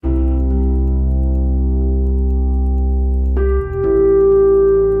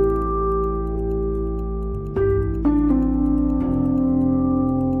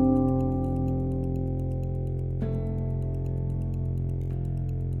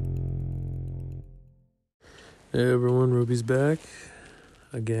Hey everyone, Ruby's back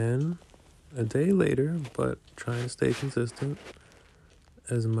again, a day later, but trying to stay consistent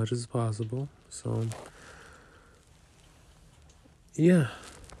as much as possible. So, yeah,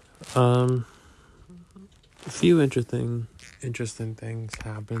 um, a few interesting things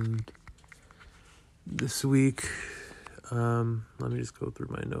happened this week. Let me just go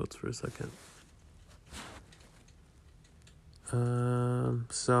through my notes for a second.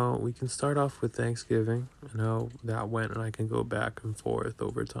 So we can start off with Thanksgiving and how that went, and I can go back and forth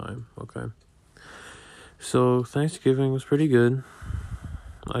over time. Okay. So Thanksgiving was pretty good.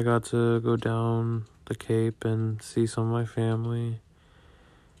 I got to go down the Cape and see some of my family,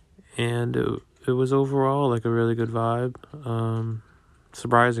 and it was overall like a really good vibe,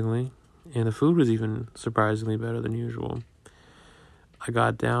 surprisingly, and the food was even surprisingly better than usual. I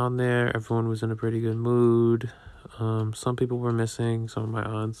got down there, everyone was in a pretty good mood. Some people were missing, some of my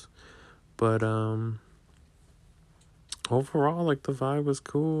aunts, but overall, like, the vibe was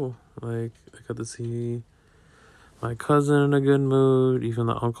cool. Like, I got to see my cousin in a good mood, even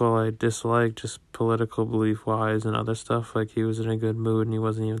the uncle I disliked, just political belief wise and other stuff. Like, he was in a good mood and he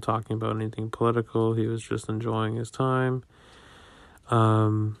wasn't even talking about anything political. He was just enjoying his time.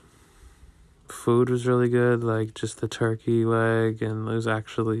 Food was really good, like just the turkey leg, and it was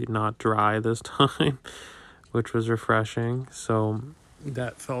actually not dry this time, which was refreshing. So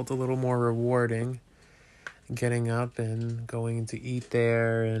that felt a little more rewarding, getting up and going to eat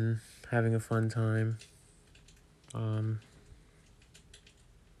there and having a fun time.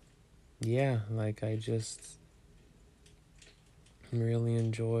 Yeah, like, I just really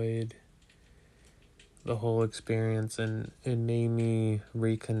enjoyed the whole experience, and it made me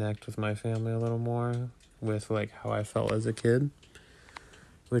reconnect with my family a little more, with like how I felt as a kid,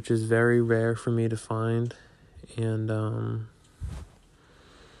 which is very rare for me to find. And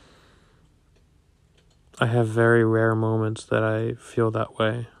I have very rare moments that I feel that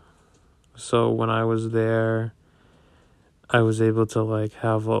way. So when I was there, I was able to like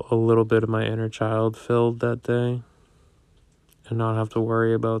have a little bit of my inner child filled that day and not have to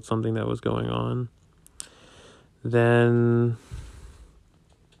worry about something that was going on. Then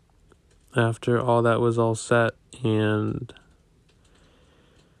after all that was all set and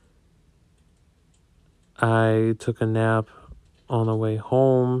I took a nap on the way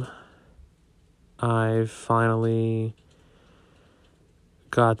home, I finally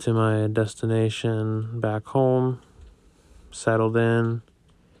got to my destination back home, settled in,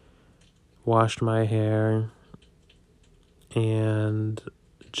 washed my hair, and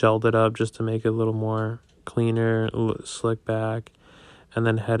gelled it up just to make it a little more cleaner, slick back, and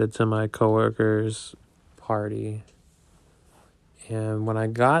then headed to my coworker's party. And when I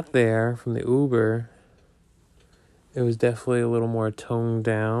got there from the Uber, it was definitely a little more toned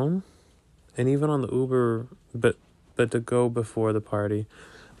down. And even on the Uber, but to go before the party,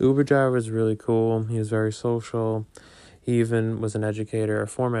 the Uber driver was really cool. He was very social. He even was an educator, a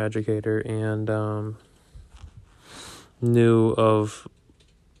former educator, and knew of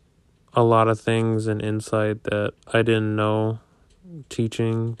a lot of things and insight that I didn't know,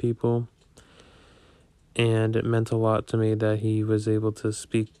 teaching people. And it meant a lot to me that he was able to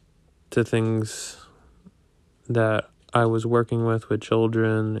speak to things that I was working with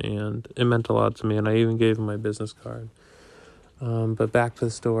children, and it meant a lot to me, and I even gave him my business card. But back to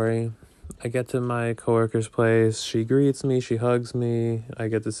the story. I get to my coworker's place. She greets me. She hugs me. I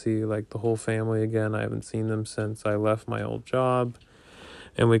get to see like the whole family again. I haven't seen them since I left my old job.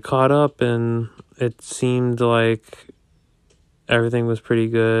 And we caught up, and it seemed like everything was pretty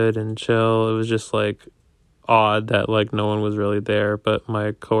good and chill. It was just like odd that like no one was really there. But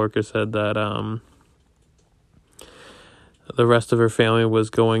my coworker said that the rest of her family was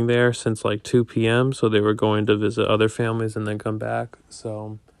going there since like 2 p.m. So they were going to visit other families and then come back.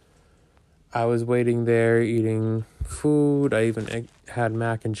 So I was waiting there eating food. I even had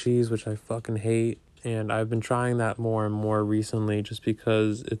mac and cheese, which I fucking hate. And I've been trying that more and more recently just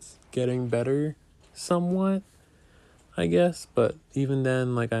because it's getting better somewhat, I guess. But even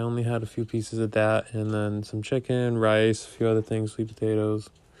then, like, I only had a few pieces of that and then some chicken, rice, a few other things, sweet potatoes.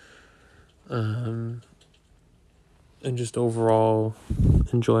 And just overall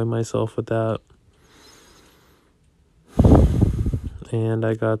enjoy myself with that. And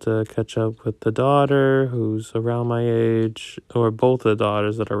I got to catch up with the daughter who's around my age, or both the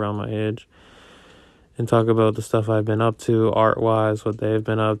daughters that are around my age, and talk about the stuff I've been up to art-wise, what they've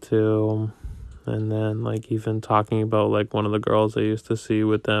been up to, and then like even talking about like one of the girls I used to see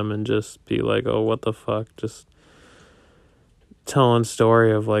with them and just be like, oh, what the fuck, just telling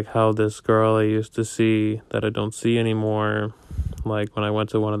story of like how this girl I used to see that I don't see anymore Like, when I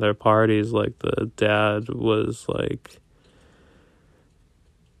went to one of their parties, like, the dad was, like,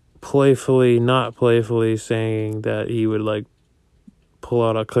 not playfully saying that he would, like, pull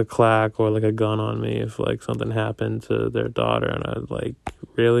out a click-clack or, like, a gun on me if, like, something happened to their daughter. And I was like,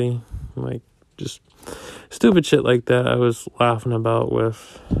 really? Like, just stupid shit like that I was laughing about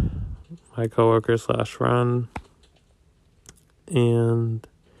with my coworker / friend. And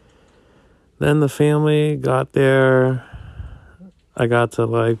then the family got there. I got to,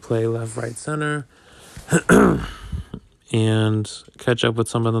 like, play left, right, center and catch up with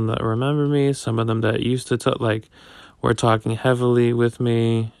some of them that remember me, some of them that used to like, were talking heavily with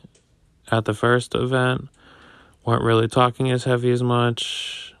me at the first event, weren't really talking as heavy as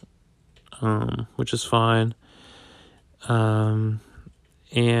much, which is fine. And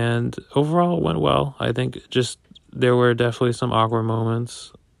overall it went well. I think just there were definitely some awkward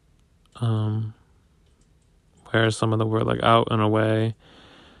moments, where some of them were, like, out and away,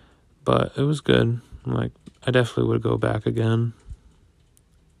 but it was good. Like, I definitely would go back again.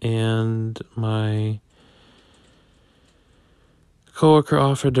 And my coworker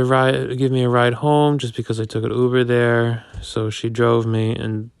offered to give me a ride home just because I took an Uber there. So she drove me,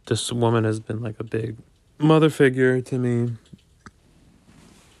 and this woman has been, like, a big mother figure to me.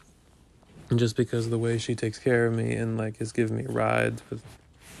 And just because of the way she takes care of me and, like, has given me rides with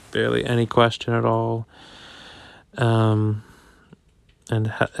barely any question at all. And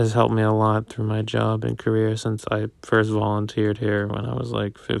has helped me a lot through my job and career since I first volunteered here when I was,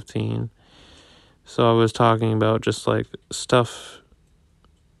 like, 15. So I was talking about just, like, stuff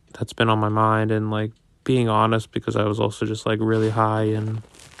that's been on my mind and, like, being honest, because I was also just, like, really high and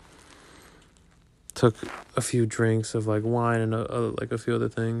took a few drinks of, like, wine and like a few other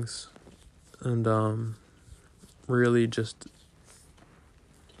things, and really just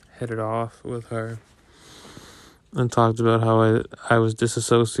hit it off with her and talked about how I was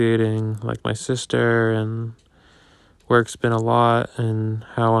disassociating, like, my sister, and work's been a lot, and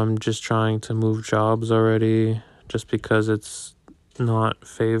how I'm just trying to move jobs already just because it's not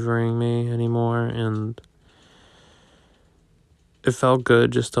favoring me anymore. And it felt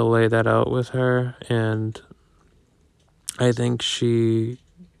good just to lay that out with her, and I think she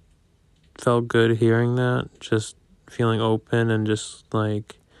felt good hearing that, just feeling open and just,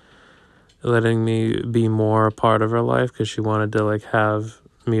 like, letting me be more a part of her life, because she wanted to, like, have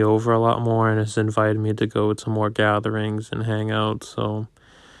me over a lot more and has invited me to go to more gatherings and hang out. So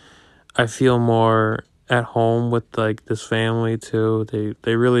I feel more at home with, like, this family too.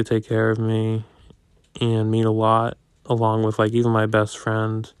 They really take care of me and mean a lot, along with, like, even my best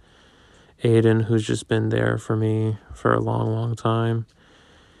friend Aiden, who's just been there for me for a long time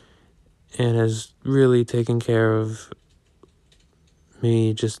and has really taken care of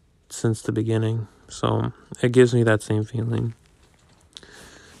me just since the beginning. So it gives me that same feeling.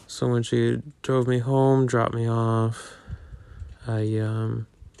 So when she drove me home, dropped me off, I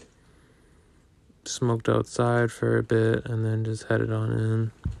smoked outside for a bit and then just headed on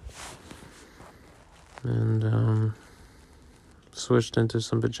in and switched into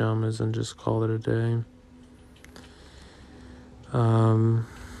some pajamas and just called it a day.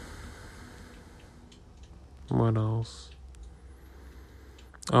 What else?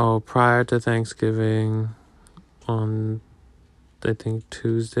 Oh, prior to Thanksgiving, on, I think,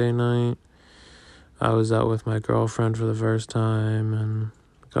 Tuesday night, I was out with my girlfriend for the first time and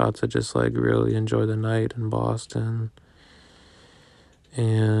got to just, like, really enjoy the night in Boston,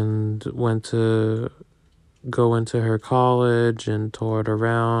 and went to go into her college and toured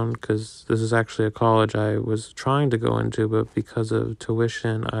around, because this is actually a college I was trying to go into, but because of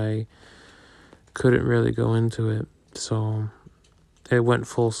tuition I couldn't really go into it. So it went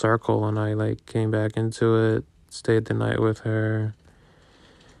full circle and I, like, came back into it, stayed the night with her,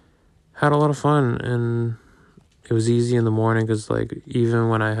 had a lot of fun, and it was easy in the morning because, like, even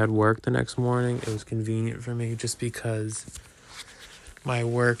when I had work the next morning, it was convenient for me just because my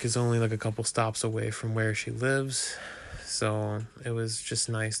work is only, like, a couple stops away from where she lives. So it was just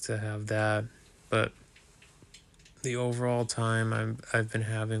nice to have that. But the overall time I've been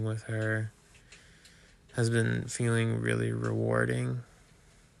having with her has been feeling really rewarding.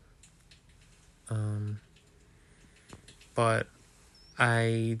 But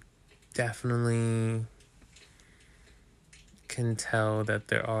I definitely can tell that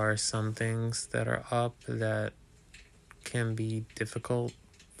there are some things that are up that can be difficult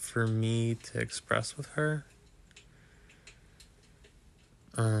for me to express with her.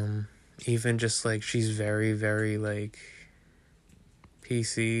 Even just, like, she's very, very, like,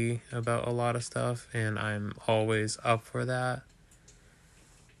 PC about a lot of stuff, and I'm always up for that.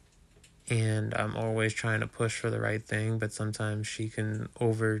 and I'm always trying to push for the right thing, but sometimes she can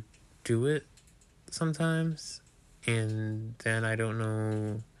overdo it sometimes, and then I don't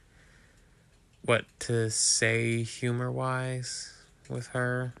know what to say humor-wise with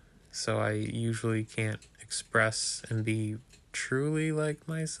her, so I usually can't express and be truly like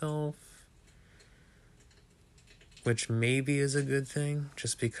myself, which maybe is a good thing,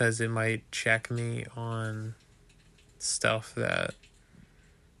 just because it might check me on stuff that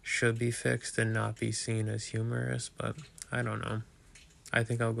should be fixed and not be seen as humorous, but I don't know. I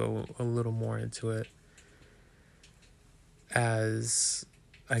think I'll go a little more into it as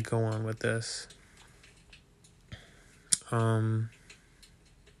I go on with this. And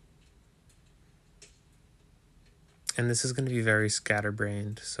this is going to be very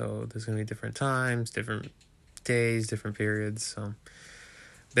scatterbrained, so there's going to be different times, different days, different periods, so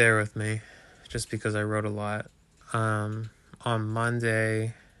bear with me, just because I wrote a lot. On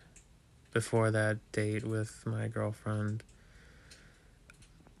Monday, before that date with my girlfriend,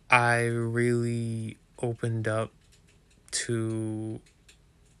 I really opened up to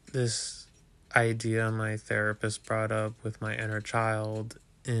this idea my therapist brought up with my inner child,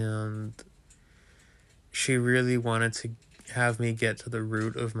 and she really wanted to have me get to the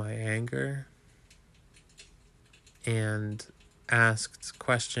root of my anger, and asked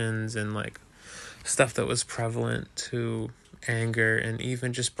questions and like stuff that was prevalent to anger, and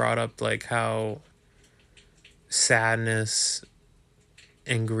even just brought up like how sadness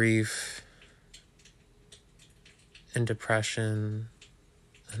and grief and depression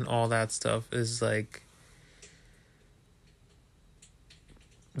and all that stuff is like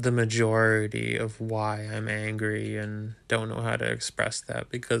the majority of why I'm angry and don't know how to express that,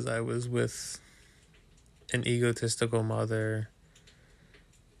 because I was with an egotistical mother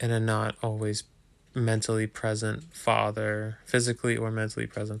and a not always mentally present father, physically or mentally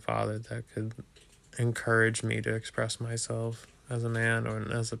present father, that could encourage me to express myself as a man or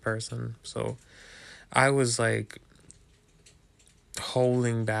as a person. So I was like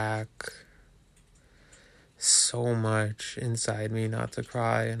holding back so much inside me not to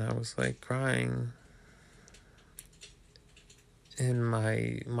cry, and I was like crying in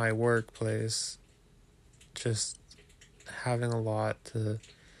my workplace, just having a lot to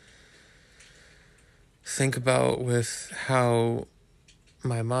think about with how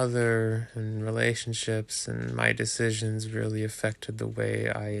my mother and relationships and my decisions really affected the way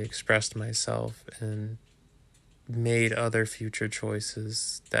I expressed myself and made other future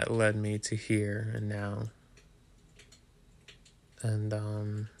choices that led me to here and now.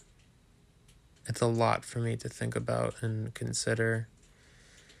 And it's a lot for me to think about and consider.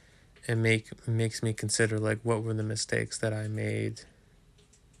 It makes me consider like what were the mistakes that I made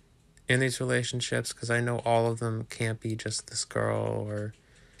in these relationships, because I know all of them can't be just this girl or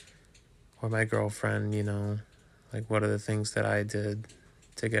my girlfriend, you know. Like, what are the things that I did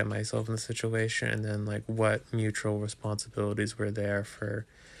to get myself in the situation, and then like what mutual responsibilities were there for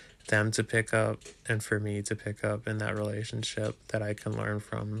them to pick up and for me to pick up in that relationship that I can learn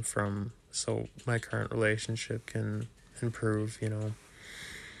from so my current relationship can improve, you know.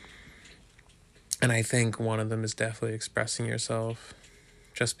 And I think one of them is definitely expressing yourself,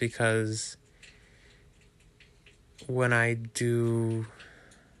 just because when I do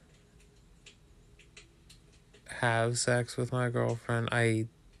have sex with my girlfriend, I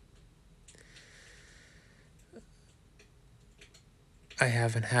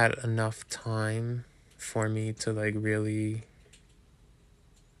haven't had enough time for me to like really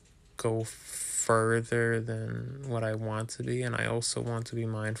go further than what I want to be. And I also want to be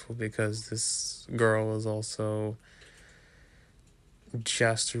mindful, because this girl is also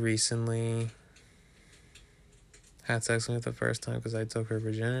just recently had sex with me the first time because I took her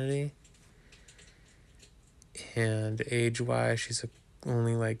virginity. And age-wise, she's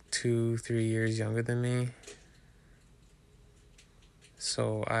only like 2-3 years younger than me.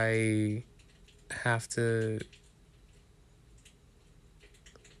 So I have to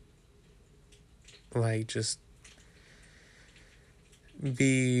like just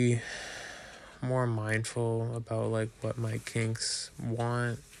be more mindful about like what my kinks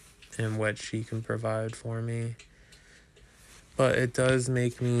want and what she can provide for me. But it does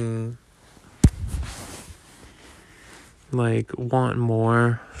make me like want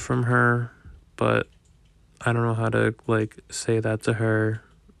more from her, but I don't know how to like say that to her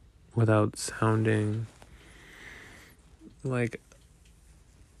without sounding like,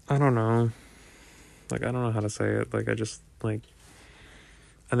 I don't know. Like, I don't know how to say it. Like, I just like,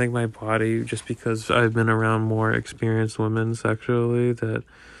 I think my body, just because I've been around more experienced women sexually, that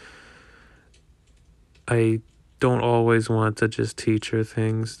I don't always want to just teach her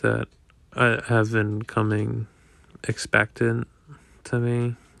things that have been coming expectant to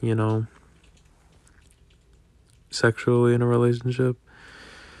me, sexually in a relationship.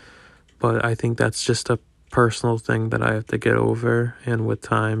 But I think that's just a personal thing that I have to get over, and with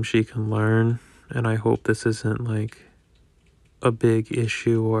time she can learn. And I hope this isn't like a big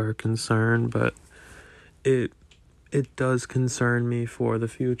issue or a concern, but it does concern me for the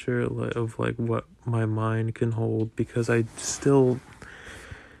future of like what my mind can hold, because I still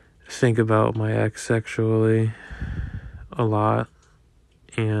think about my ex sexually a lot,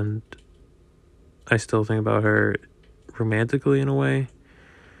 and I still think about her romantically in a way.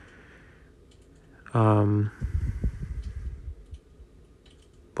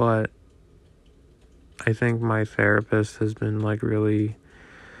 But I think my therapist has been like really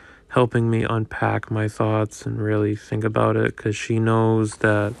helping me unpack my thoughts and really think about it, because she knows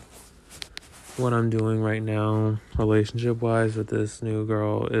that what I'm doing right now, relationship wise, with this new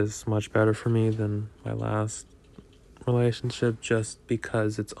girl is much better for me than my last relationship, just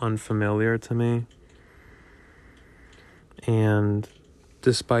because it's unfamiliar to me. And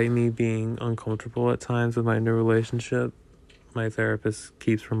despite me being uncomfortable at times with my new relationship, my therapist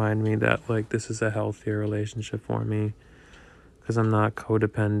keeps reminding me that like this is a healthier relationship for me, because I'm not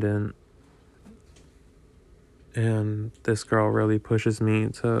codependent, and this girl really pushes me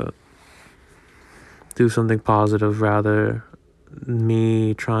to do something positive, rather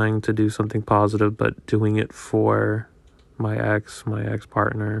me trying to do something positive but doing it for my ex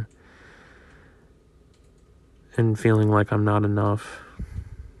partner, and feeling like I'm not enough,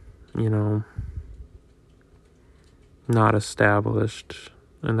 not established.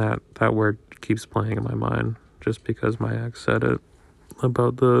 And that word keeps playing in my mind just because my ex said it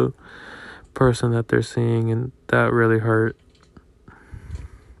about the person that they're seeing, and that really hurt.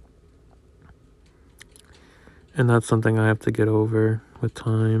 And that's something I have to get over with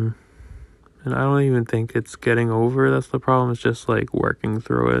time. And I don't even think it's getting over that's the problem. It's just like working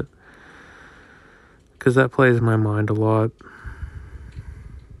through it, because that plays in my mind a lot.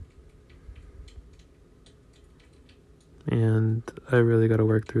 And I really got to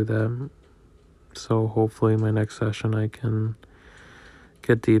work through that. So hopefully my next session I can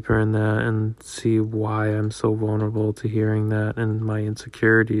get deeper in that and see why I'm so vulnerable to hearing that and my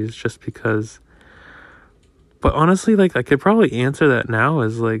insecurities, just because. But honestly, like, I could probably answer that now,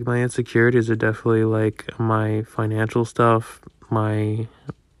 as like my insecurities are definitely like my financial stuff, my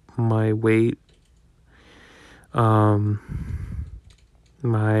weight, my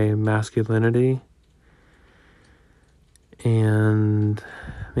masculinity, and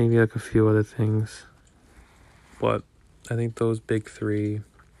maybe like a few other things. But I think those big three,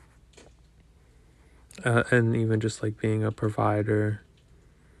 and even just like being a provider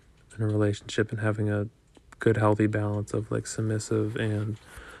in a relationship and having a good healthy balance of like submissive and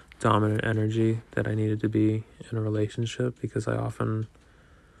dominant energy that I needed to be in a relationship, because I often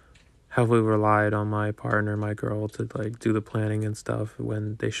heavily relied on my partner, my girl, to like do the planning and stuff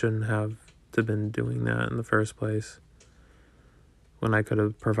when they shouldn't have to been doing that in the first place, when I could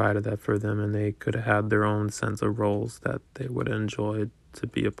have provided that for them and they could have had their own sense of roles that they would have enjoyed to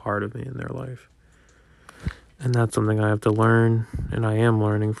be a part of me in their life. And that's something I have to learn, and I am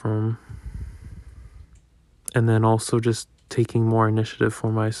learning from. And then also just taking more initiative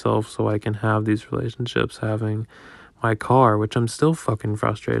for myself so I can have these relationships, having my car, which I'm still fucking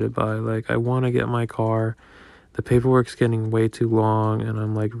frustrated by. Like, I want to get my car. The paperwork's getting way too long, and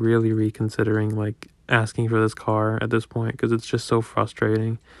I'm like really reconsidering like asking for this car at this point, because it's just so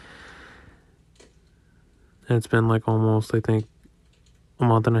frustrating. And it's been like almost, I think, a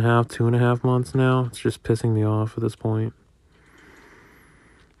month and a half, 2.5 months now. It's just pissing me off at this point.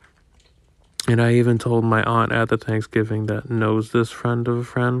 And I even told my aunt at the Thanksgiving that knows this friend of a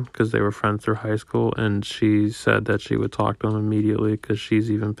friend, because they were friends through high school, and she said that she would talk to him immediately, because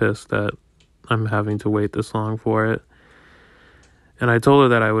she's even pissed that I'm having to wait this long for it. And I told her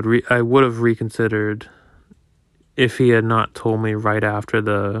that I would have reconsidered if he had not told me right after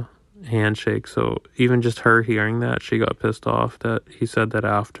the handshake. So even just her hearing that, she got pissed off that he said that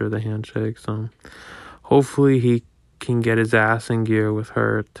after the handshake. So hopefully he can get his ass in gear with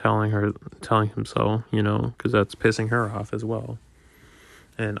her telling him so, because that's pissing her off as well.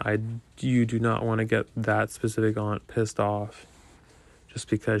 And you do not want to get that specific aunt pissed off just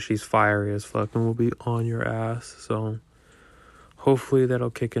because she's fiery as fuck and will be on your ass. So hopefully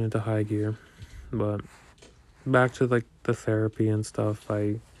that'll kick it into high gear. But back to like the therapy and stuff,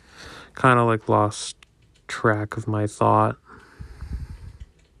 I kind of like lost track of my thought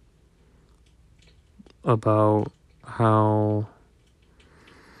about how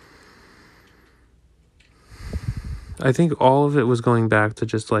I think all of it was going back to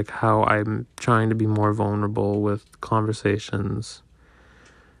just like how I'm trying to be more vulnerable with conversations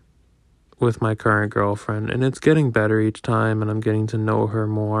with my current girlfriend, and it's getting better each time, and I'm getting to know her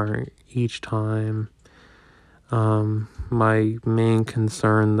more each time. My main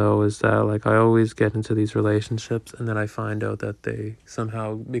concern though is that like I always get into these relationships and then I find out that they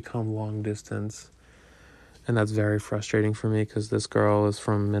somehow become long distance, and that's very frustrating for me because this girl is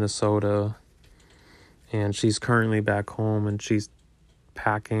from Minnesota and she's currently back home and she's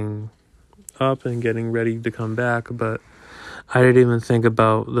packing up and getting ready to come back, but I didn't even think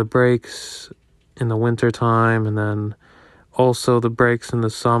about the breaks in the winter time and then also the breaks in the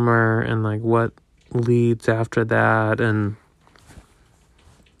summer and like what leads after that. And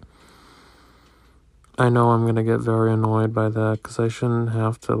I know I'm gonna get very annoyed by that because I shouldn't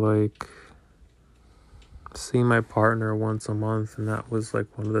have to like see my partner once a month, and that was like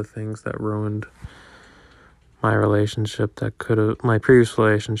one of the things that ruined my my previous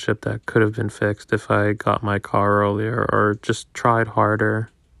relationship that could have been fixed if I got my car earlier or just tried harder.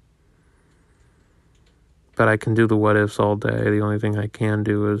 But I can do the what ifs all day. The only thing I can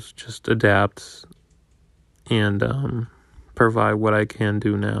do is just adapt and provide what I can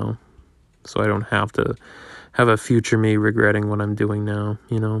do now, so I don't have to have a future me regretting what I'm doing now,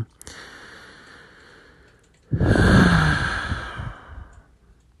 you know?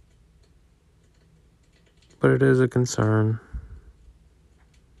 But it is a concern.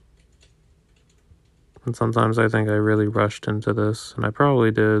 And sometimes I think I really rushed into this, and I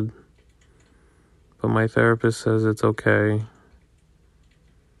probably did. But my therapist says it's okay.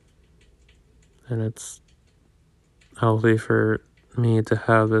 And it's healthy for me to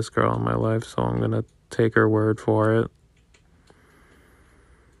have this girl in my life, so I'm gonna take her word for it.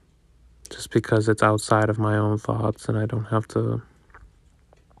 Just because it's outside of my own thoughts and I don't have to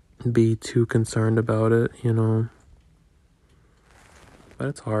be too concerned about it, you know. But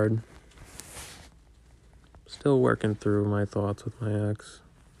it's hard. Still working through my thoughts with my ex.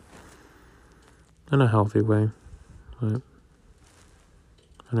 In a healthy way. But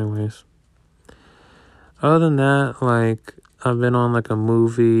anyways. Other than that, like, I've been on like a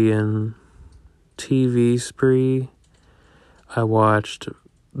movie and TV spree. I watched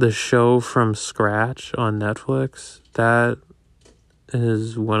The Show from Scratch on Netflix. That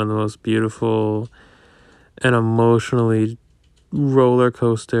is one of the most beautiful and emotionally roller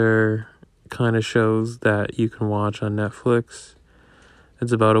coaster kind of shows that you can watch on Netflix.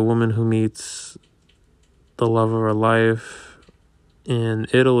 It's about a woman who meets the love of her life in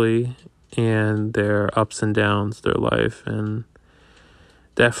Italy and their ups and downs, their life, and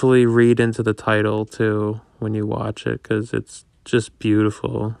definitely read into the title too when you watch it, because it's just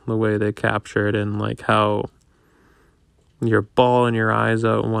beautiful the way they capture it, and like how you're bawling your eyes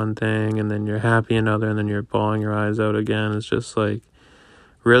out one thing and then you're happy another and then you're bawling your eyes out again. It's just like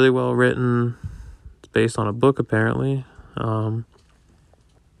really well written. It's based on a book apparently, and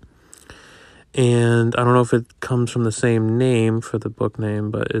I don't know if it comes from the same name for the book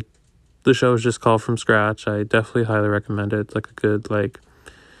name, but the show is just called From Scratch. I definitely highly recommend it. It's like a good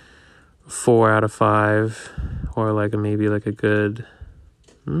 4 out of 5, or maybe a good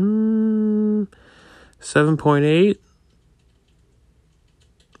 7.8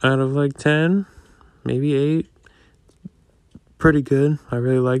 out of 10, maybe 8. Pretty good. I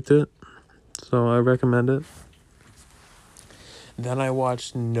really liked it, so I recommend it. Then I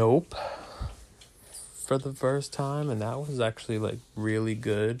watched Nope for the first time, and that was actually really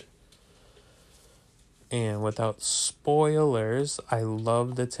good. And without spoilers, I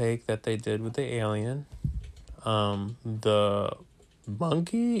love the take that they did with the alien. The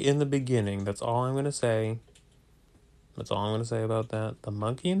monkey in the beginning, that's all I'm going to say. That's all I'm going to say about that. The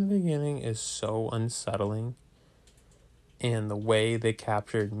monkey in the beginning is so unsettling. And the way they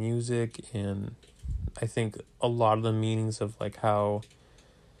captured music, and I think a lot of the meanings of how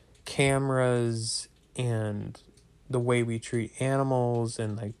cameras and the way we treat animals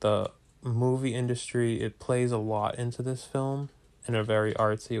and the movie industry, it plays a lot into this film in a very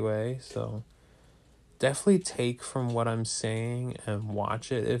artsy way. So definitely take from what I'm saying and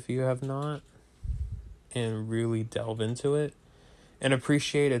watch it if you have not, and really delve into it and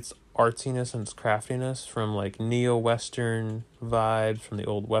appreciate its artsiness and its craftiness from neo-western vibes from the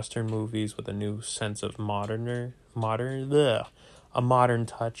old western movies with a new sense of a modern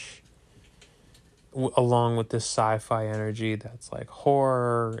touch, along with this sci-fi energy that's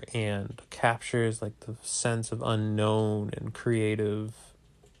horror and captures the sense of unknown and creativity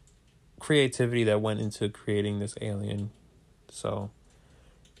that went into creating this alien. So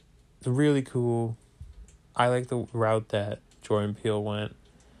it's really cool. I like the route that Jordan Peele went.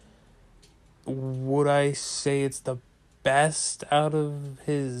 Would I say it's the best out of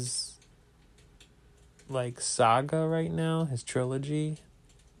his like saga right now, his trilogy?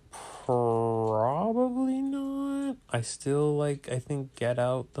 Probably not. I think Get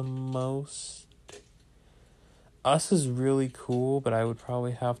Out the most. Us is really cool, but I would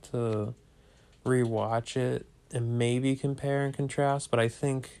probably have to rewatch it and maybe compare and contrast, but I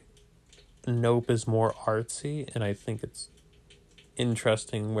think Nope is more artsy, and I think it's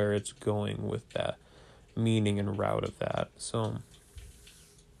interesting where it's going with that meaning and route of that. So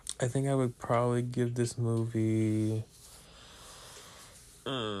I think I would probably give this movie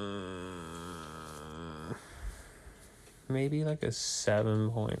maybe like a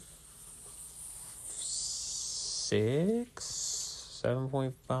 7.6,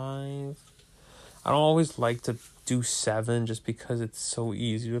 7.5. I don't always like to do 7 just because it's so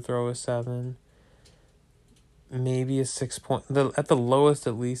easy to throw a 7. Maybe a 6 point, at the lowest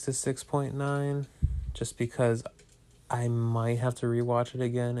at least a 6.9, just because I might have to rewatch it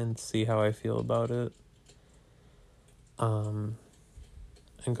again and see how I feel about it. And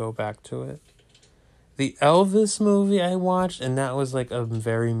go back to it. The Elvis movie I watched, and that was like a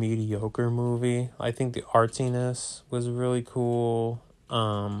very mediocre movie. I think the artsiness was really cool.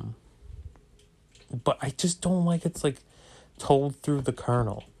 But I just don't like it's like told through the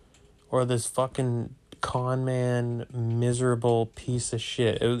Colonel, or this fucking con man miserable piece of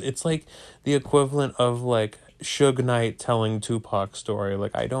shit. It's like the equivalent of like Suge Knight telling Tupac's story.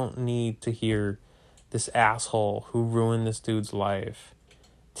 Like, I don't need to hear this asshole who ruined this dude's life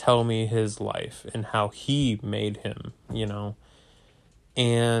tell me his life and how he made him, you know?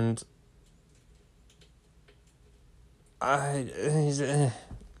 And other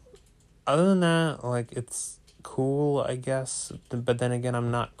than that, like, it's cool, I guess, but then again,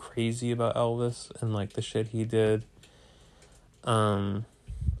 I'm not crazy about Elvis and like the shit he did. I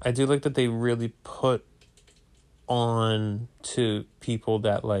do like that they really put on to people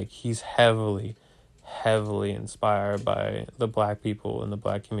that like he's heavily inspired by the black people in the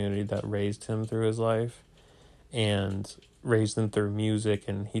black community that raised him through his life and raised him through music,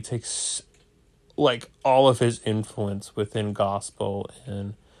 and he takes like all of his influence within gospel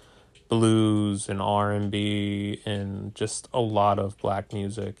and blues and R&B and just a lot of black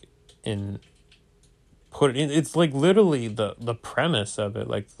music and put it in. It's like literally the premise of it,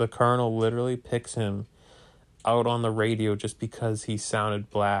 like the Colonel literally picks him out on the radio just because he sounded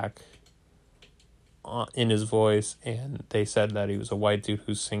black in his voice, and they said that he was a white dude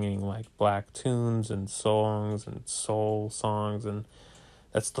who's singing like black tunes and songs and soul songs, and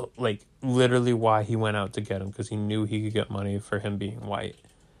that's the like literally why he went out to get him, because he knew he could get money for him being white.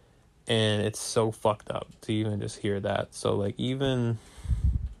 And it's so fucked up to even just hear that. So like, even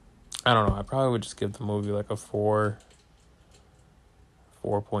I don't know, I probably would just give the movie like a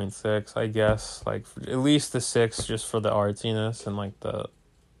 4.6, I guess. Like, at least the 6 just for the artsiness and like the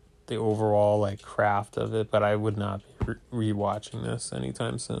overall like craft of it, but I would not be rewatching this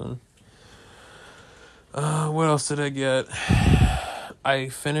anytime soon. What else did I get? I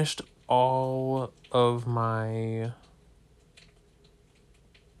finished all of my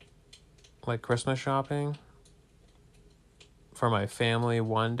like Christmas shopping for my family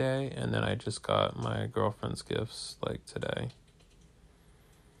one day, and then I just got my girlfriend's gifts like today.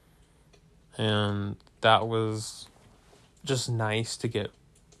 And that was just nice to get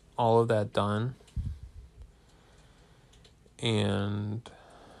all of that done. And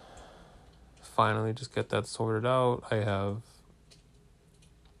finally just get that sorted out. I have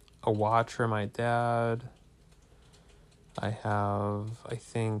a watch for my dad. I have, I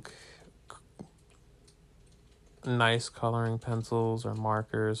think, nice coloring pencils or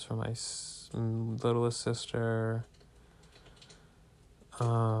markers for my littlest sister.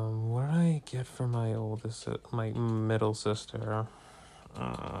 What did I get for my middle sister?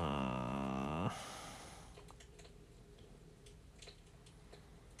 I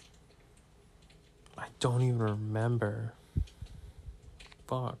don't even remember.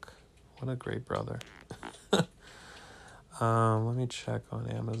 Fuck. What a great brother. Let me check on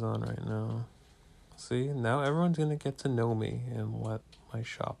Amazon right now. See, now everyone's gonna get to know me and what my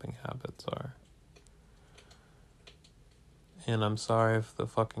shopping habits are. And I'm sorry if the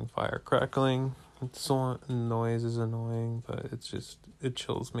fucking fire crackling noise is annoying, but it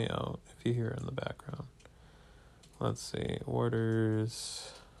chills me out if you hear it in the background. Let's see,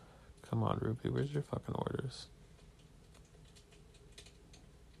 orders. Come on, Ruby, where's your fucking orders?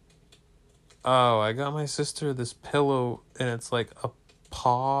 Oh, I got my sister this pillow, and it's like a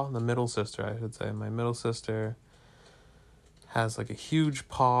paw, the middle sister, I should say. My middle sister has like a huge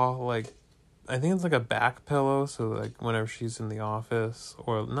paw, like, I think it's like a back pillow, so like whenever she's in the office,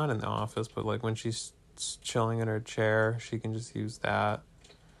 or not in the office, but like when she's it's chilling in her chair, she can just use that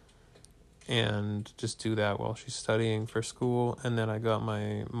and just do that while she's studying for school. And then I got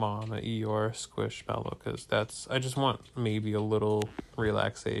my mom a Eeyore Squishmallow because I just want maybe a little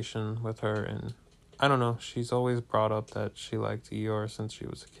relaxation with her. And I don't know, she's always brought up that she liked Eeyore since she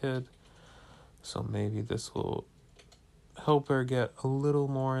was a kid. So maybe this will help her get a little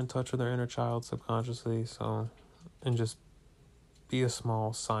more in touch with her inner child subconsciously. And just be a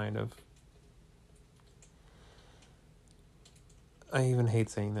small sign of, I even hate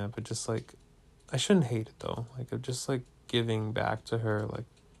saying that, but just like, I shouldn't hate it though. Like, of just like giving back to her, like,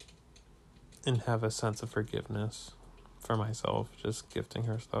 and have a sense of forgiveness for myself, just gifting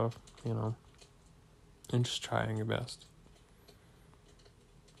her stuff, and just trying your best.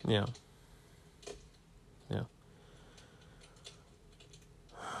 Yeah.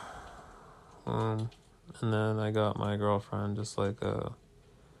 And then I got my girlfriend just like a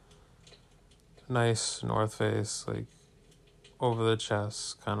nice North Face, like, over the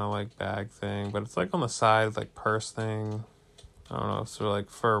chest kind of like bag thing, but it's like on the side, like purse thing. I don't know, so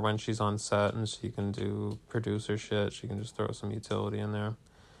like for when she's on set and she can do producer shit, she can just throw some utility in there.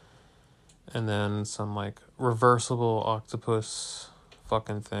 And then some like reversible octopus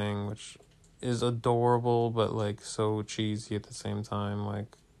fucking thing, which is adorable but like so cheesy at the same time.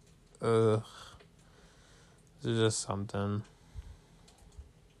 Like, ugh, it's just something.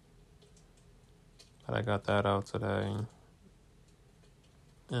 But I got that out today.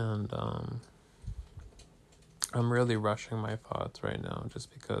 And I'm really rushing my thoughts right now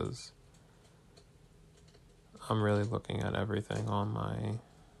just because I'm really looking at everything on my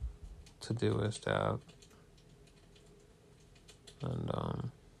Todoist app. And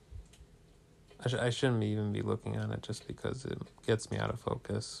I shouldn't even be looking at it just because it gets me out of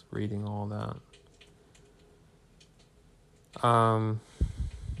focus reading all that.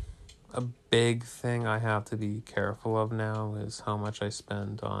 A big thing I have to be careful of now is how much I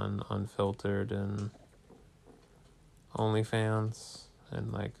spend on Unfiltered and OnlyFans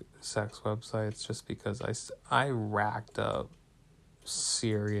and like sex websites, just because I racked up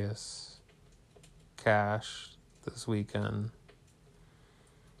serious cash this weekend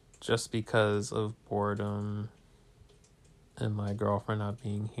just because of boredom and my girlfriend not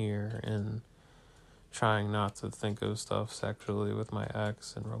being here and trying not to think of stuff sexually with my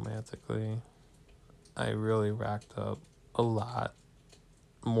ex and romantically. I really racked up a lot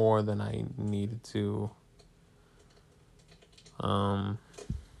more than I needed to.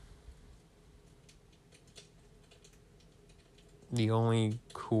 The only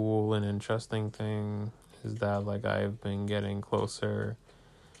cool and interesting thing is that like I've been getting closer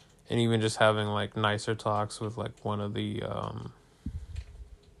and even just having like nicer talks with like one of the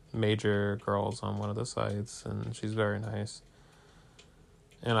major girls on one of the sites, and she's very nice.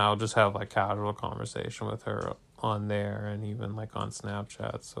 And I'll just have like casual conversation with her on there and even like on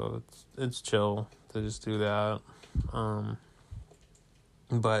Snapchat. So it's chill to just do that.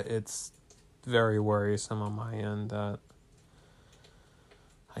 But it's very worrisome on my end that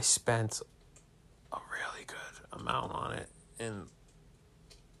I spent a really good amount on it, and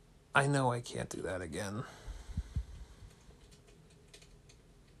I know I can't do that again.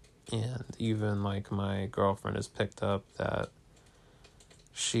 And even like my girlfriend has picked up that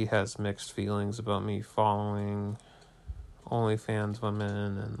she has mixed feelings about me following OnlyFans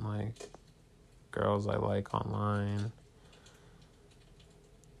women and like girls I like online.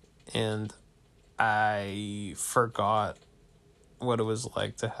 And I forgot what it was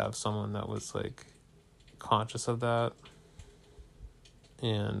like to have someone that was like conscious of that.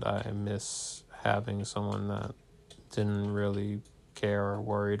 And I miss having someone that didn't really care or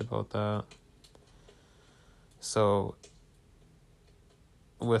worried about that. So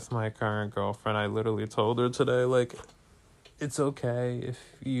with my current girlfriend, I literally told her today, like, it's okay if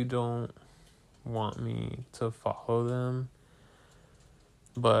you don't want me to follow them,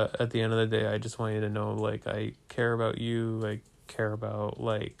 but at the end of the day, I just want you to know, like, I care about you. I care about,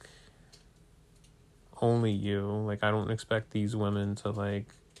 like, only you. Like, I don't expect these women to, like,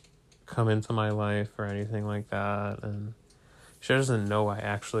 come into my life or anything like that. And she doesn't know I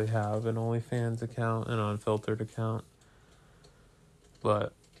actually have an OnlyFans account, an Unfiltered account,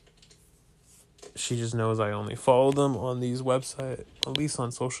 but she just knows I only follow them on these websites, at least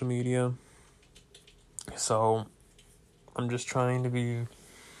on social media. So I'm just trying to be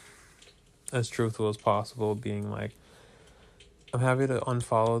as truthful as possible, being like, I'm happy to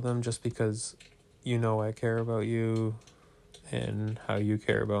unfollow them just because you know I care about you and how you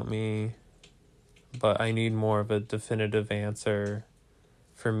care about me, but I need more of a definitive answer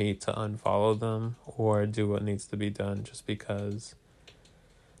for me to unfollow them or do what needs to be done, just because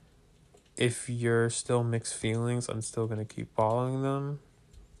if you're still mixed feelings, I'm still going to keep following them.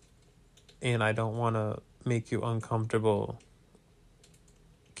 And I don't want to make you uncomfortable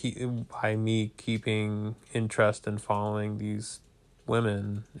by me keeping interest in following these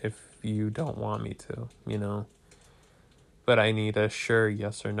women if you don't want me to, you know. But I need a sure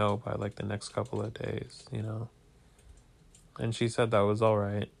yes or no by like the next couple of days, you know. And she said that was all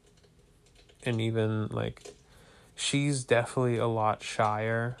right. And even like, she's definitely a lot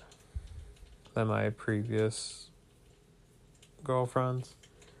shyer than my previous girlfriends.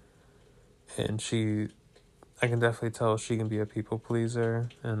 And I can definitely tell she can be a people pleaser.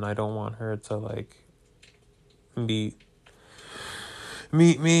 And I don't want her to like meet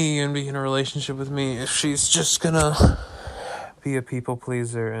me and be in a relationship with me if she's just gonna be a people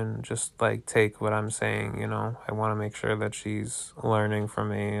pleaser and just like take what I'm saying, you know. I want to make sure that she's learning from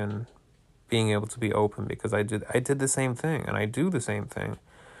me and being able to be open, because I did the same thing, and I do the same thing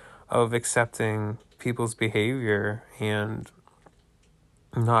of accepting people's behavior and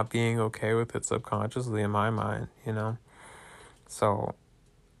not being okay with it subconsciously in my mind, you know. So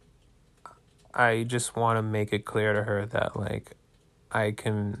I just want to make it clear to her that like I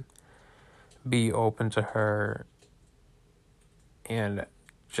can be open to her and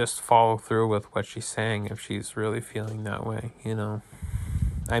just follow through with what she's saying if she's really feeling that way, you know.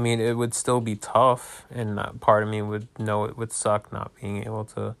 I mean, it would still be tough, and part of me would know it would suck not being able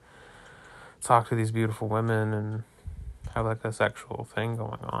to talk to these beautiful women and have like a sexual thing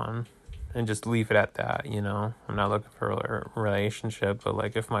going on and just leave it at that, you know. I'm not looking for a relationship, but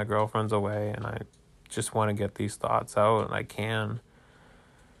like if my girlfriend's away and I just want to get these thoughts out, and I can,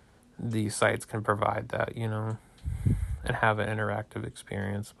 these sites can provide that, you know, and have an interactive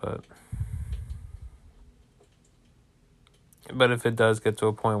experience. But if it does get to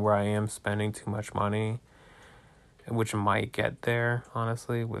a point where I am spending too much money, which might get there,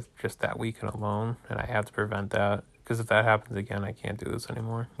 honestly, with just that weekend alone, and I have to prevent that, because if that happens again, I can't do this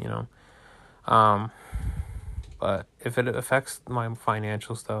anymore, you know. But if it affects my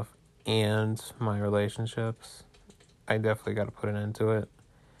financial stuff and my relationships, I definitely got to put an end to it.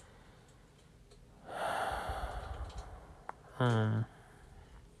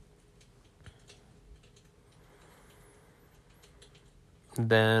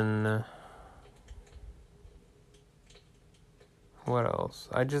 Then what else?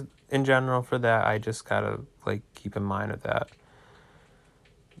 In general for that, I just gotta like keep in mind of that.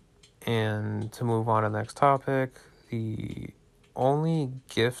 And to move on to the next topic, the only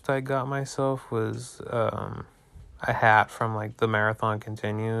gift I got myself was a hat from like the Marathon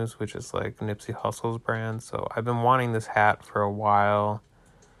Continues, which is like Nipsey Hussle's brand. So I've been wanting this hat for a while,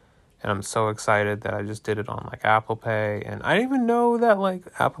 and I'm so excited that I just did it on like Apple Pay. And I didn't even know that like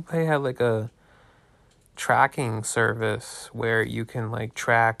Apple Pay had like a tracking service where you can like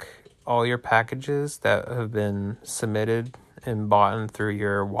track all your packages that have been submitted and bought through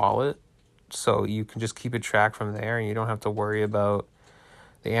your wallet. So you can just keep it tracked from there, and you don't have to worry about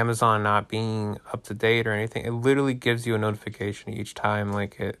the Amazon not being up to date or anything. It literally gives you a notification each time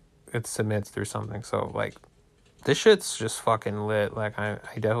like it submits through something. So like this shit's just fucking lit. Like I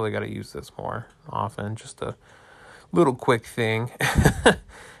definitely gotta use this more often. Just a little quick thing.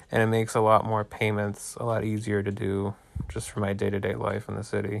 And it makes a lot more payments a lot easier to do just for my day-to-day life in the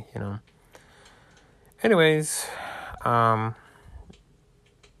city, you know. Anyways, a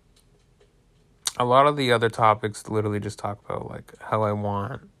lot of the other topics literally just talk about like how I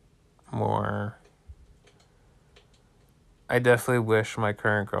want more. I definitely wish my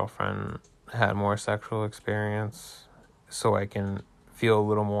current girlfriend had more sexual experience so I can feel a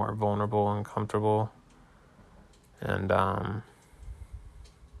little more vulnerable and comfortable. And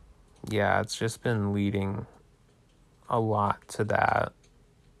yeah, it's just been leading a lot to that.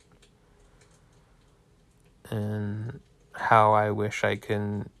 And how I wish I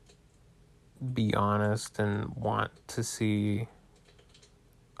can be honest and want to see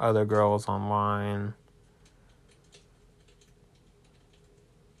other girls online.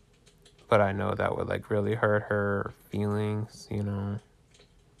 But I know that would like really hurt her feelings, you know.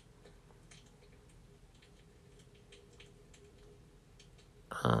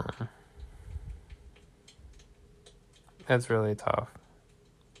 That's really tough.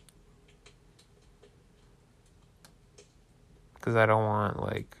 Because I don't want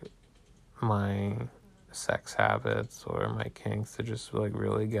like my sex habits or my kinks to just like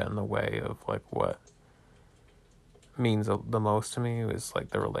really get in the way of like what means the most to me is like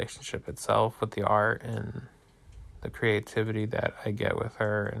the relationship itself with the art and the creativity that I get with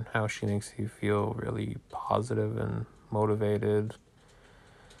her, and how she makes you feel really positive and motivated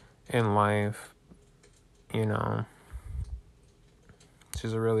in life, you know.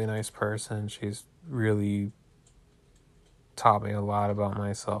 She's a really nice person. She's really taught me a lot about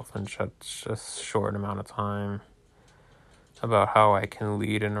myself in such a short amount of time, about how I can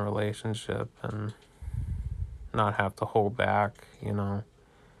lead in a relationship and not have to hold back,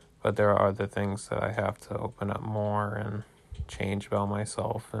 But there are other things that I have to open up more and change about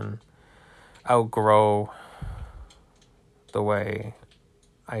myself and outgrow the way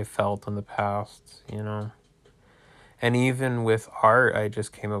I felt in the past, And even with art, I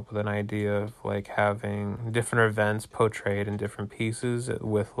just came up with an idea of like having different events portrayed in different pieces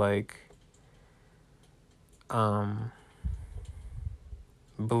with like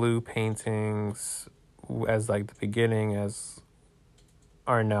blue paintings as like the beginning,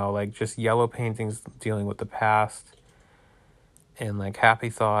 like just yellow paintings dealing with the past and like happy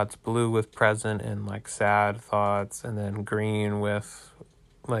thoughts, blue with present and like sad thoughts, and then green with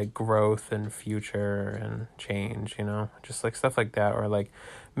like growth and future and change, just like stuff like that, or like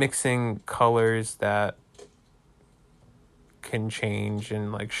mixing colors that can change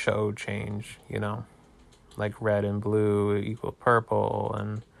and like show change, like red and blue equal purple,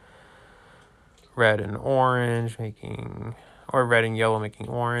 and red and orange or red and yellow making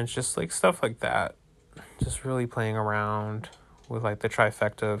orange, just like stuff like that. Just really playing around with like the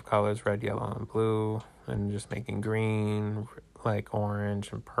trifecta of colors, red, yellow, and blue, and just making green, like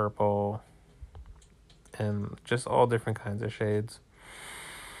orange and purple, and just all different kinds of shades.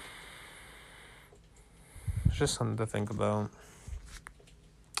 It's just something to think about.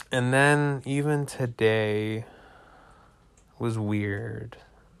 And then even today was weird,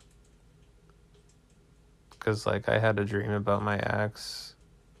 because like I had a dream about my ex,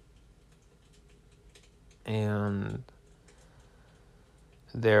 and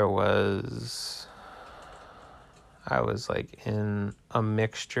I was like in a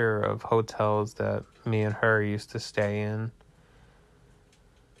mixture of hotels that me and her used to stay in.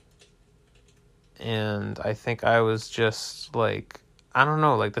 And I think I was just like, I don't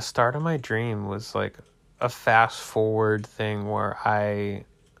know, like the start of my dream was like a fast forward thing where I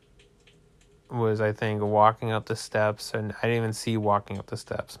was, I think, walking up the steps, and I didn't even see walking up the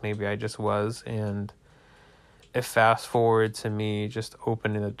steps. Maybe I just was, and it fast forward to me just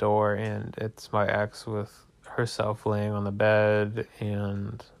opening the door, and it's my ex with herself laying on the bed,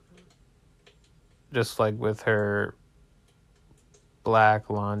 and just like with her black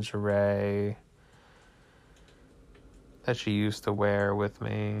lingerie that she used to wear with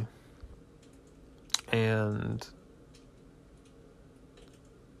me. And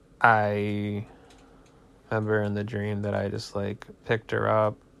I remember in the dream that I just like picked her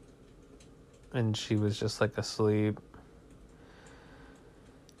up, and she was just like asleep.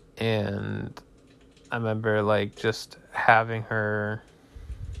 And I remember like just having her,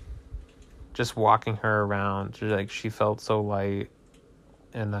 just walking her around, like she felt so light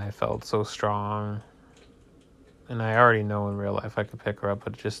and I felt so strong. And I already know in real life I could pick her up,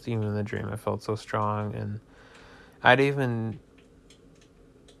 but just even in the dream I felt so strong. And I'd even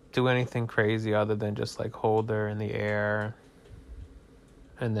do anything crazy other than just like hold her in the air,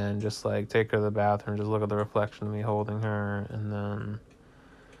 and then just like take her to the bathroom, just look at the reflection of me holding her, and then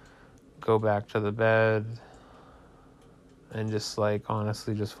go back to the bed and just like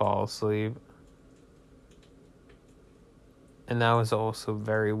honestly just fall asleep. And that was also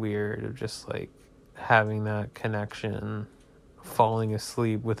very weird, of just like having that connection, falling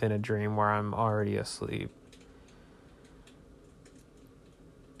asleep within a dream where I'm already asleep.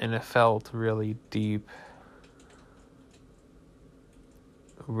 And it felt really deep,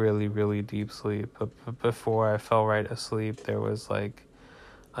 really, really deep sleep. But before I fell right asleep, there was like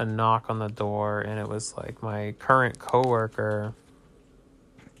a knock on the door, and it was like my current coworker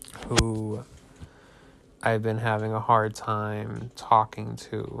who I've been having a hard time talking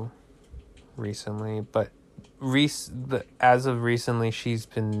to recently, but as of recently, she's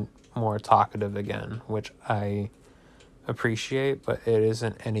been more talkative again, which I appreciate, but it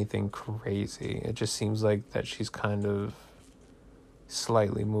isn't anything crazy. It just seems like that she's kind of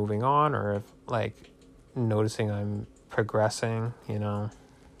slightly moving on, or if like noticing I'm progressing,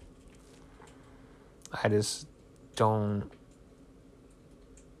 I just don't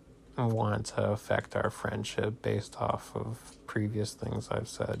want to affect our friendship based off of previous things I've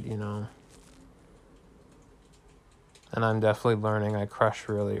said, And I'm definitely learning I crush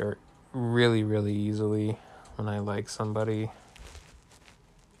really, really easily when I like somebody.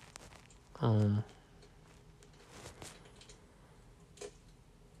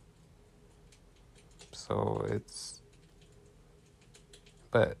 So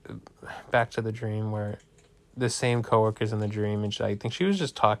but back to the dream, where the same coworker's in the dream, and I think she was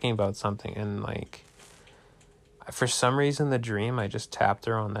just talking about something, and like for some reason, the dream, I just tapped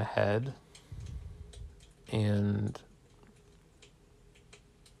her on the head, and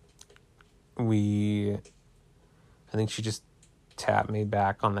I think she just tapped me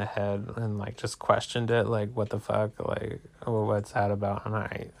back on the head and, like, just questioned it, like, what the fuck, like, well, what's that about? And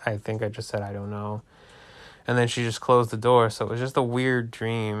I think I just said, I don't know. And then she just closed the door, so it was just a weird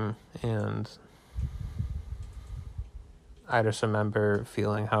dream, and I just remember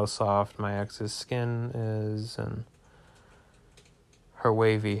feeling how soft my ex's skin is, and her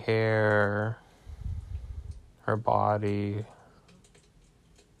wavy hair, her body,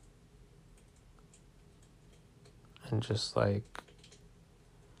 and just, like,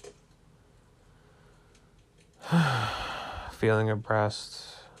 feeling her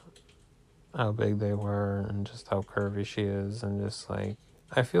breasts, how big they were, and just how curvy she is, and just, like,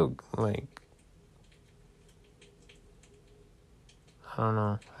 I feel like, I don't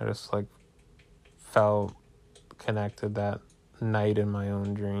know, I just, like, felt connected that night in my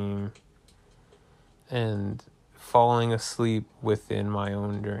own dream, and falling asleep within my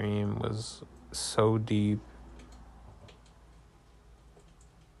own dream was so deep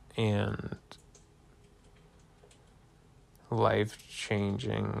and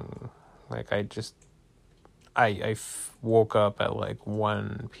life-changing. Like, I woke up at, like,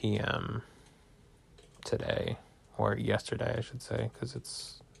 1 p.m. today, or yesterday, I should say, because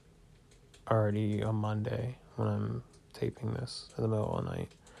it's already a Monday when I'm taping this in the middle of the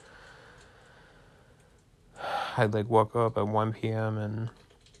night. I, like, woke up at 1 p.m. and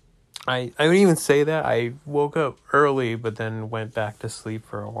I would even say that I woke up early, but then went back to sleep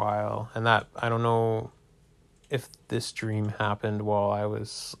for a while. And that, I don't know if this dream happened while I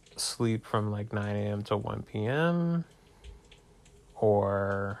was asleep from, like, 9 a.m. to 1 p.m.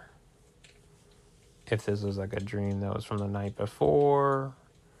 or if this was, like, a dream that was from the night before.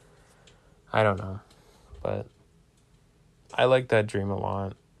 I don't know. But I like that dream a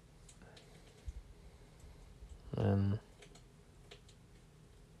lot. And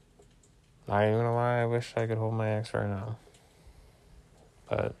not even gonna lie, I wish I could hold my ex right now.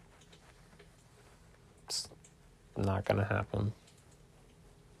 But it's not gonna happen.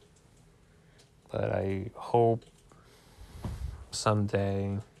 But I hope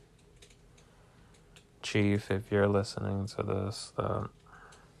someday, Chief, if you're listening to this, that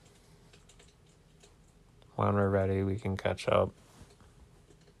when we're ready, we can catch up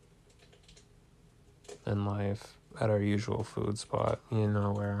in life at our usual food spot, you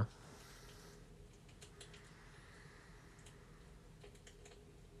know where.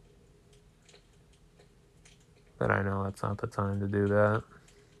 But I know it's not the time to do that.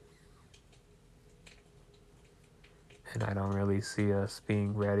 And I don't really see us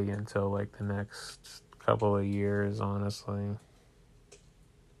being ready until, like, the next couple of years, honestly.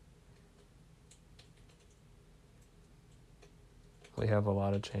 We have a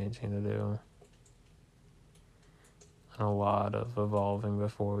lot of changing to do. And a lot of evolving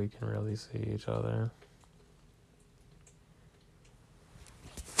before we can really see each other.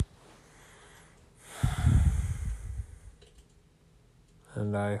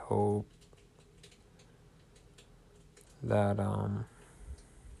 And I hope that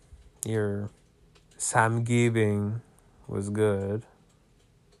your Samgiving was good.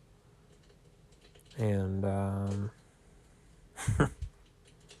 And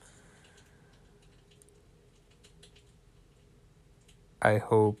I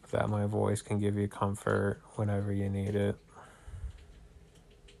hope that my voice can give you comfort whenever you need it.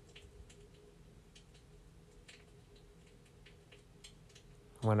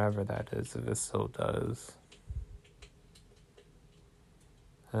 Whenever that is, if it still does.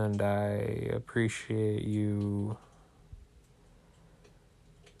 And I appreciate you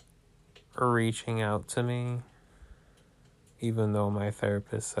reaching out to me, even though my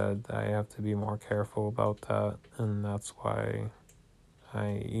therapist said I have to be more careful about that, and that's why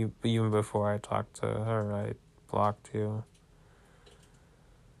even before I talked to her, I blocked you.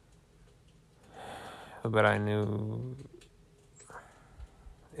 But I knew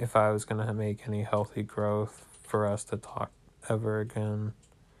if I was going to make any healthy growth for us to talk ever again,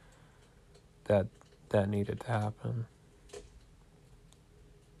 that needed to happen.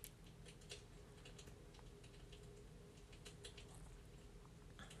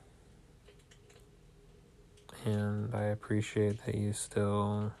 And I appreciate that you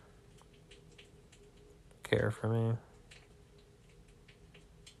still care for me.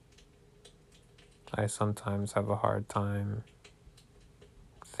 I sometimes have a hard time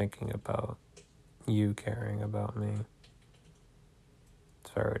thinking about you caring about me.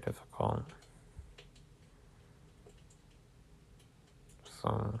 It's very difficult.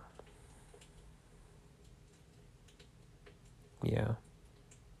 So yeah.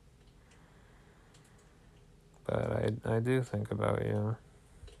 But I do think about you.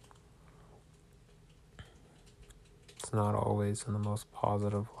 It's not always in the most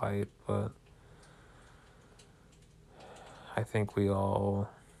positive light, but I think we all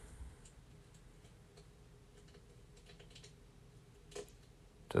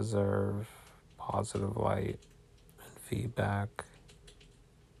deserve positive light and feedback,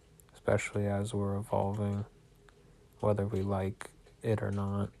 especially as we're evolving, whether we like it or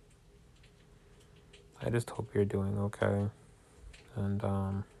not. I just hope you're doing okay. And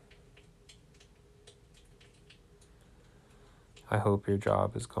I hope your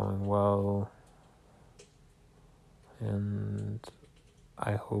job is going well. And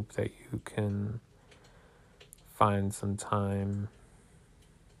I hope that you can find some time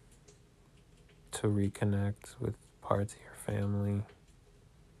to reconnect with parts of your family.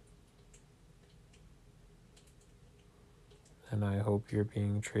 And I hope you're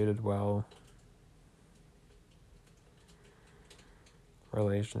being treated well,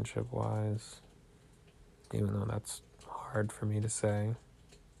 relationship-wise, even though that's hard for me to say.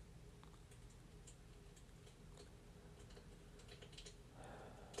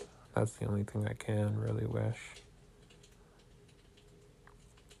 That's the only thing I can really wish.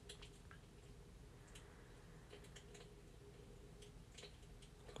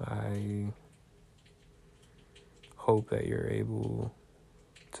 I hope that you're able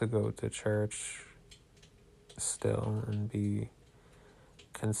to go to church still and be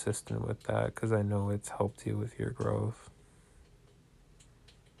consistent with that, because I know it's helped you with your growth.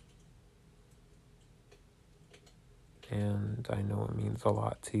 And I know it means a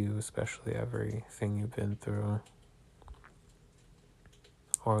lot to you, especially everything you've been through.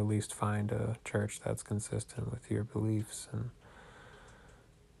 Or at least find a church that's consistent with your beliefs and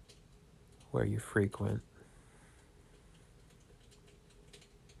where you frequent.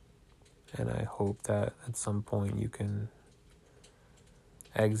 And I hope that at some point you can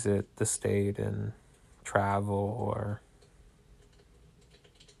exit the state and travel or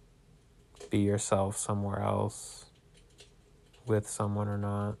be yourself somewhere else, with someone or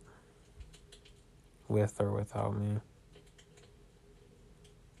not, with or without me.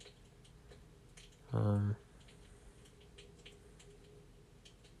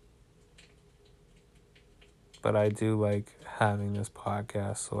 But I do like having this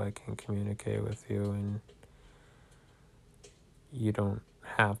podcast so I can communicate with you, and you don't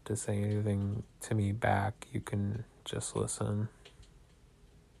have to say anything to me back. You can just listen.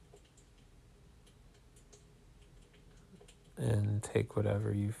 And take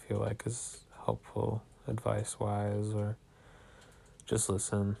whatever you feel like is helpful advice-wise, or just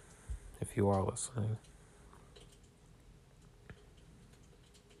listen if you are listening.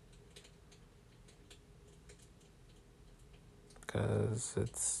 Because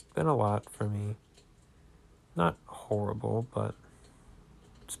it's been a lot for me. Not horrible, but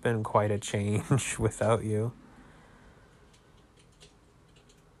it's been quite a change without you.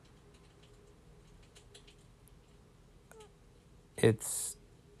 It's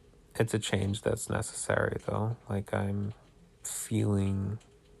a change that's necessary, though. Like, I'm feeling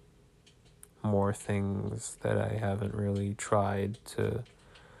more things that I haven't really tried to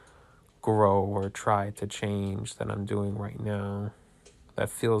grow or try to change that I'm doing right now. That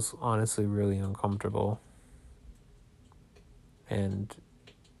feels honestly really uncomfortable. And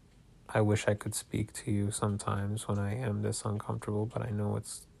I wish I could speak to you sometimes when I am this uncomfortable, but I know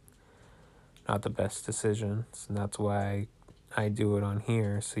it's not the best decisions, and that's why I do it on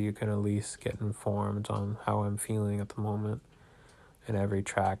here, so you can at least get informed on how I'm feeling at the moment, and every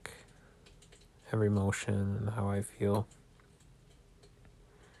track, every motion, and how I feel.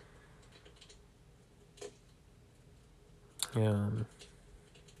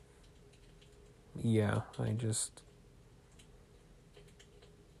 Yeah,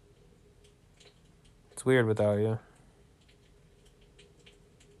 it's weird without you.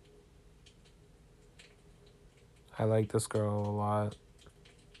 I like this girl a lot,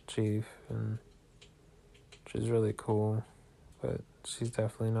 Chief, and she's really cool, but she's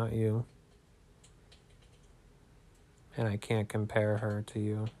definitely not you. And I can't compare her to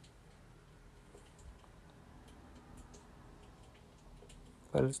you.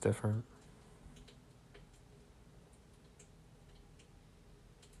 But it's different.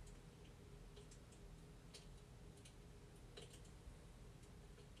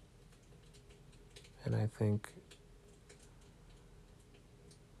 And I think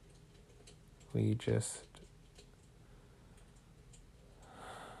we just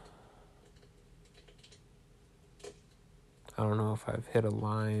I don't know if I've hit a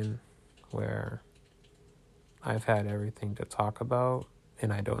line where I've had everything to talk about,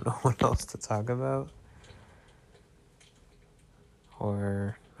 and I don't know what else to talk about.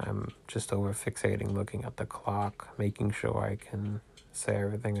 Or I'm just over fixating, looking at the clock, making sure I can say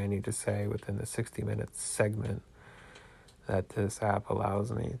everything I need to say within the 60-minute segment that this app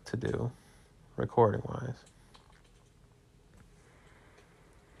allows me to do, recording-wise.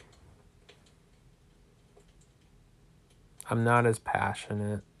 I'm not as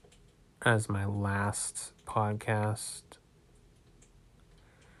passionate as my last podcast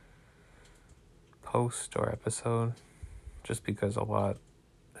post or episode, just because a lot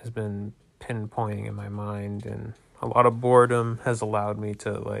has been pinpointing in my mind, and a lot of boredom has allowed me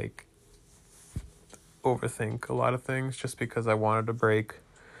to like overthink a lot of things, just because I wanted to break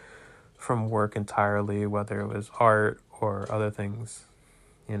from work entirely, whether it was art or other things,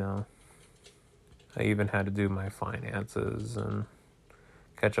 you know. I even had to do my finances and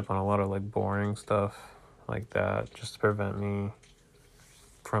catch up on a lot of like boring stuff like that, just to prevent me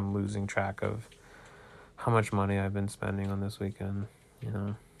from losing track of how much money I've been spending on this weekend, you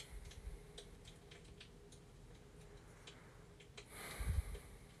know.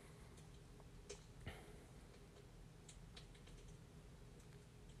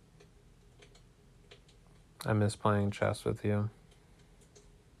 I miss playing chess with you.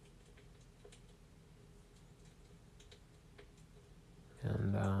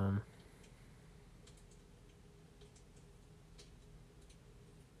 And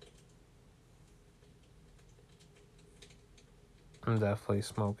I'm definitely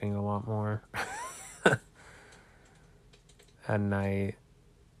smoking a lot more at night.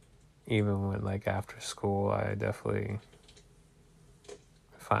 Even when like after school, I definitely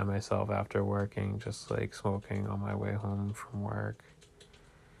find myself after working just like smoking on my way home from work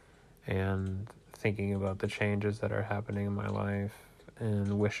and thinking about the changes that are happening in my life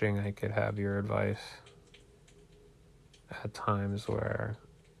and wishing I could have your advice at times where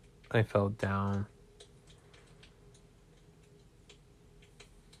I felt down.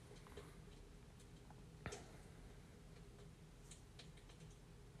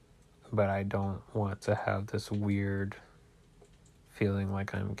 But I don't want to have this weird feeling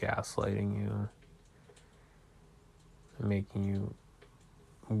like I'm gaslighting you, making you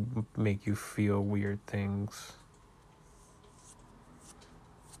make you feel weird things,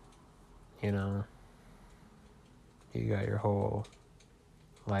 you know. You got your whole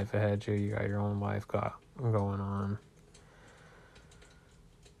life ahead of you, you got your own life going on.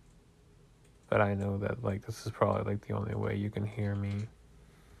 But I know that like this is probably like the only way you can hear me.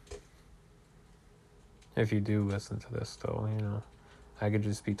 If you do listen to this still, you know, I could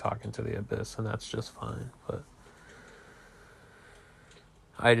just be talking to the abyss and that's just fine. But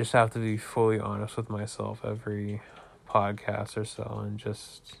I just have to be fully honest with myself every podcast or so and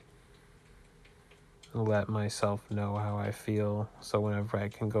just let myself know how I feel. So whenever I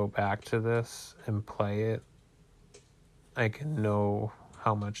can go back to this and play it, I can know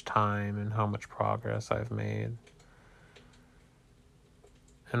how much time and how much progress I've made.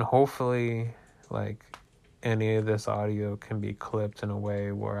 And hopefully, like, any of this audio can be clipped in a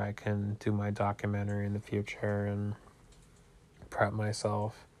way where I can do my documentary in the future and prep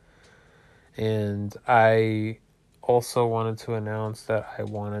myself. And I also wanted to announce that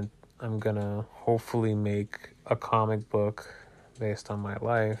I'm gonna hopefully make a comic book based on my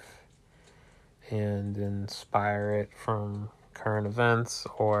life and inspire it from current events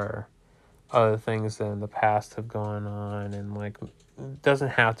or other things that in the past have gone on, and like it doesn't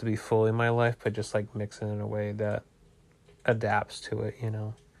have to be fully my life, but just like mix it in a way that adapts to it, you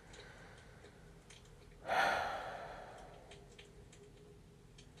know.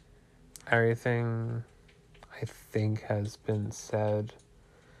 Everything I think has been said.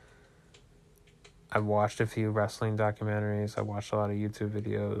 I've watched a few wrestling documentaries. I watched a lot of YouTube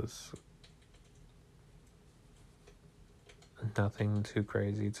videos. Nothing too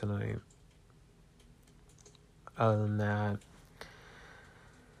crazy tonight. Other than that,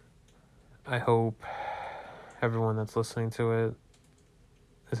 I hope everyone that's listening to it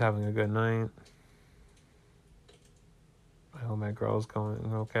is having a good night. I hope my girl's going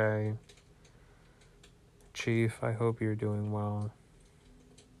okay. Chief, I hope you're doing well.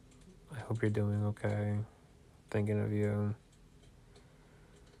 I hope you're doing okay. Thinking of you.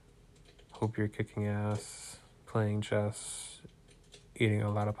 Hope you're kicking ass, playing chess, eating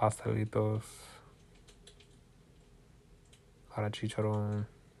a lot of pastelitos, a lot of chicharron,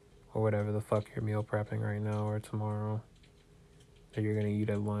 or whatever the fuck you're meal prepping right now or tomorrow that you're gonna eat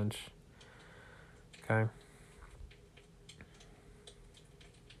at lunch. Okay?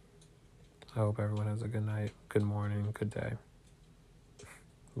 I hope everyone has a good night, good morning, good day.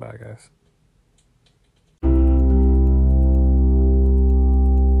 Bye, guys.